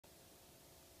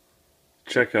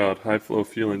Check out High Flow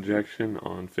Fuel Injection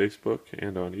on Facebook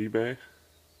and on eBay.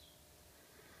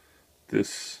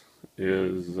 This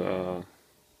is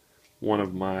one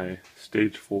of my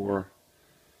stage 4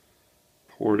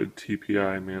 ported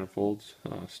TPI manifolds,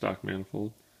 stock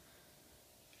manifold,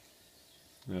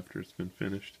 after it's been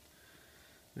finished.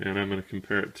 And I'm going to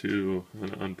compare it to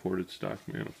an unported stock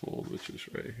manifold, which is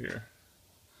right here.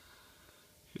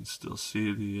 You can still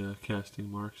see the casting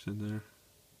marks in there.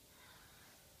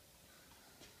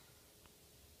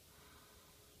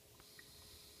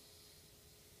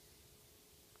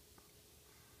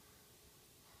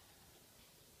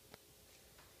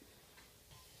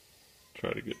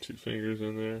 Try to get 2 fingers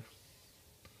in there.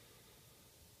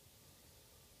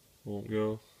 Won't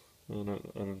go on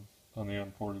the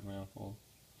unported manifold.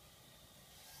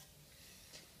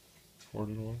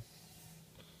 Ported one.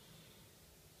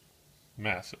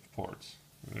 Massive ports.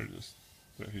 They're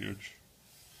huge.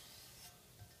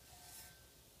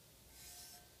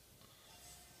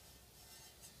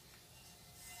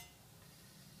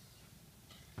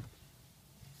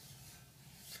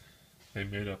 They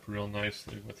made up real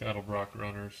nicely with Edelbrock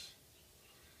runners,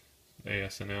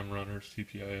 AS&M runners,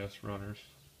 TPIS runners,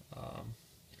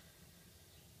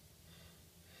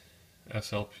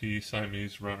 SLP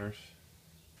Siamese runners.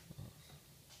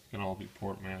 Can all be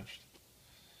port matched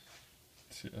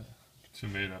to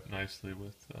made up nicely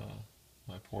with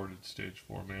my ported stage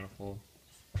 4 manifold.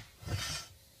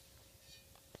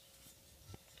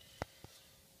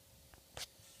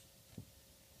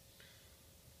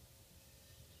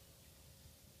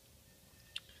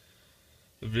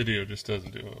 The video just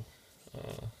doesn't do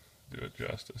it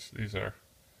justice. These are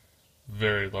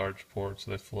very large ports.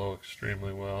 They flow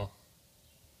extremely well.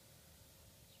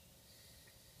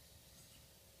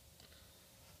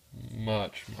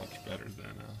 Much better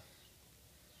than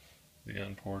the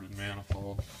unported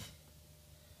manifold.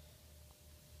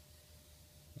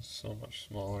 It's so much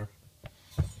smaller.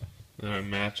 Then I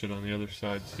match it on the other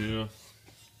side too. You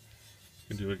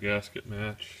can do a gasket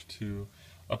match to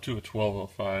up to a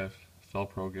 1205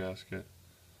 Felpro gasket.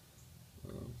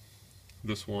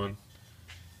 This one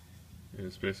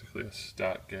is basically a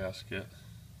stock gasket,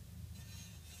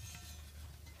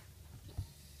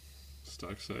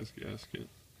 stock size gasket,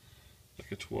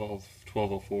 like a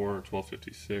 1204 or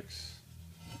 1256.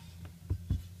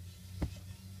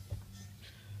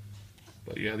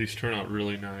 But yeah, these turn out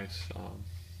really nice.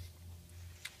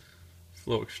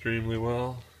 Flow extremely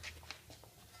well.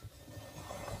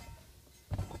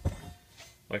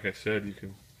 Like I said, you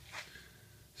can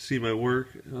see my work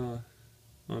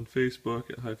on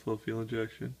Facebook at High Flow Fuel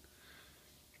Injection.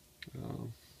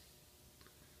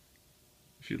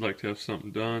 If you'd like to have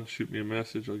something done, shoot me a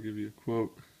message. I'll give you a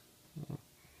quote.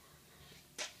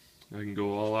 I can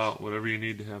go all out, whatever you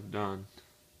need to have done.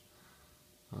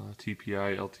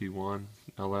 TPI, LT1,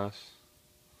 LS.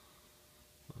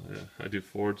 I do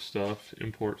Ford stuff,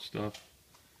 import stuff.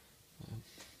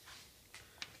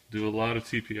 Do a lot of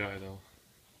TPI though.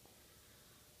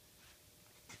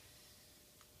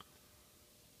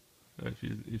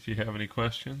 If you have any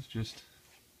questions, just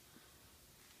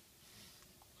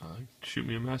shoot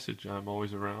me a message. I'm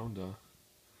always around.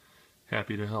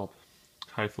 Happy to help.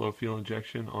 High Flow Fuel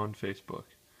Injection on Facebook.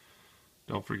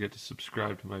 Don't forget to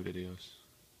subscribe to my videos.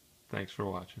 Thanks for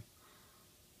watching.